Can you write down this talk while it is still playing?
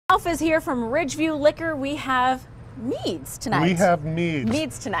Ralph is here from Ridgeview Liquor. We have meads tonight. We have meads.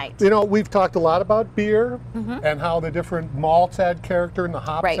 Meads tonight. You know, we've talked a lot about beer and how the different malts add character and the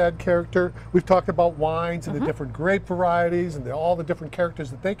hops add character. We've talked about wines and the different grape varieties and all the different characters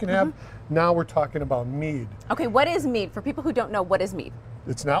that they can have. Now we're talking about mead. Okay, what is mead? For people who don't know, what is mead?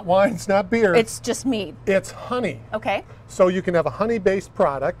 It's not wine, it's not beer. It's just mead. It's honey. Okay. So you can have a honey-based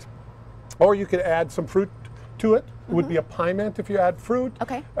product, or you could add some fruit to it. It would be a piment if you add fruit.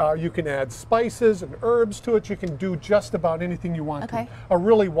 Okay. You can add spices and herbs to it. You can do just about anything you want Okay. to. A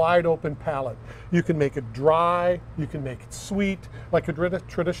really wide open palette. You can make it dry, you can make it sweet, like a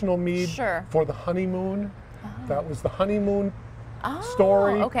traditional mead for the honeymoon. That was the honeymoon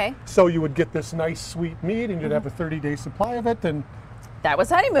story. Okay. So you would get this nice sweet mead and you'd have a 30-day supply of it, and that was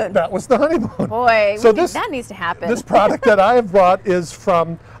honeymoon. that was the honeymoon. Boy, so that needs to happen. This product that I have brought is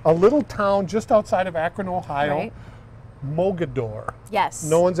from a little town just outside of Akron, Ohio, Mogadore. Yes.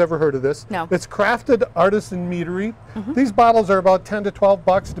 No one's ever heard of this. No. It's Crafted Artisan Meadery. These bottles are about 10 to 12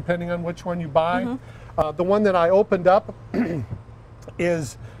 bucks depending on which one you buy. The one that I opened up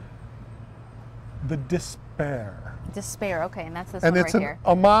is the Despair. Despair, okay, and that's this And one it's right here.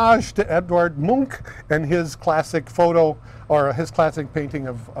 an homage to Edvard Munch and his classic photo, or his classic painting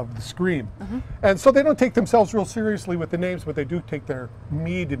of the Scream. And so they don't take themselves real seriously with the names, but they do take their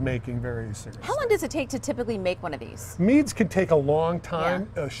mead making very seriously. How long does it take to typically make one of these? Meads can take a long time.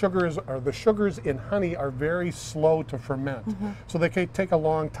 The sugars in honey are very slow to ferment, so they can take a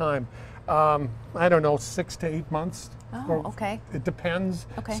long time. I don't know, 6 to 8 months. Oh, okay. It depends.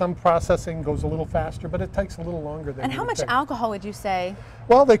 Okay. Some processing goes a little faster, but it takes a little longer than. And how much alcohol would you say?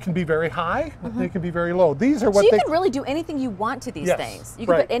 Well, they can be very high. They can be very low. These are what so you can really do anything you want to these Yes, things. You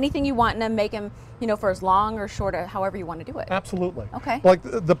can put anything you want in them, make them, you know, for as long or short, or however you want to do it. Absolutely. Okay. Like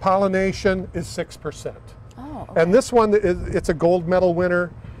the pollination is 6%. Oh. Okay. And this one, it's a gold medal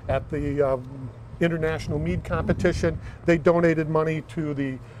winner at the International Mead Competition. They donated money to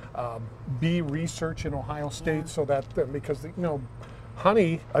the bee research in Ohio State, so that because you know,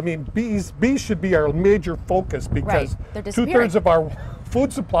 honey. I mean, bees should be our major focus because 2/3 of our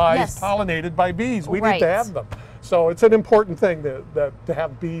food supply is pollinated by bees. We need to have them. So it's an important thing to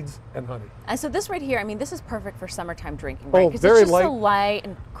have bees and honey. And so this right here, I mean, this is perfect for summertime drinking, right? Because very it's just light. so light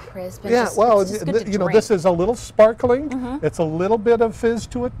and crisp. And Yeah, just, well, it's just good to you know, drink. this is a little sparkling. It's a little bit of fizz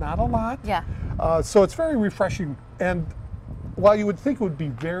to it, not a lot. Yeah. So it's very refreshing. And while you would think it would be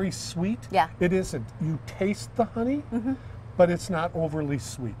very sweet, it isn't. You taste the honey, but it's not overly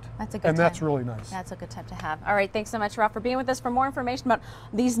sweet. That's a good And time. that's really nice. That's a good type to have. All right, thanks so much, Ralph, for being with us. For more information about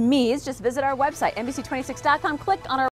these meads, just visit our website, NBC26.com. Click on our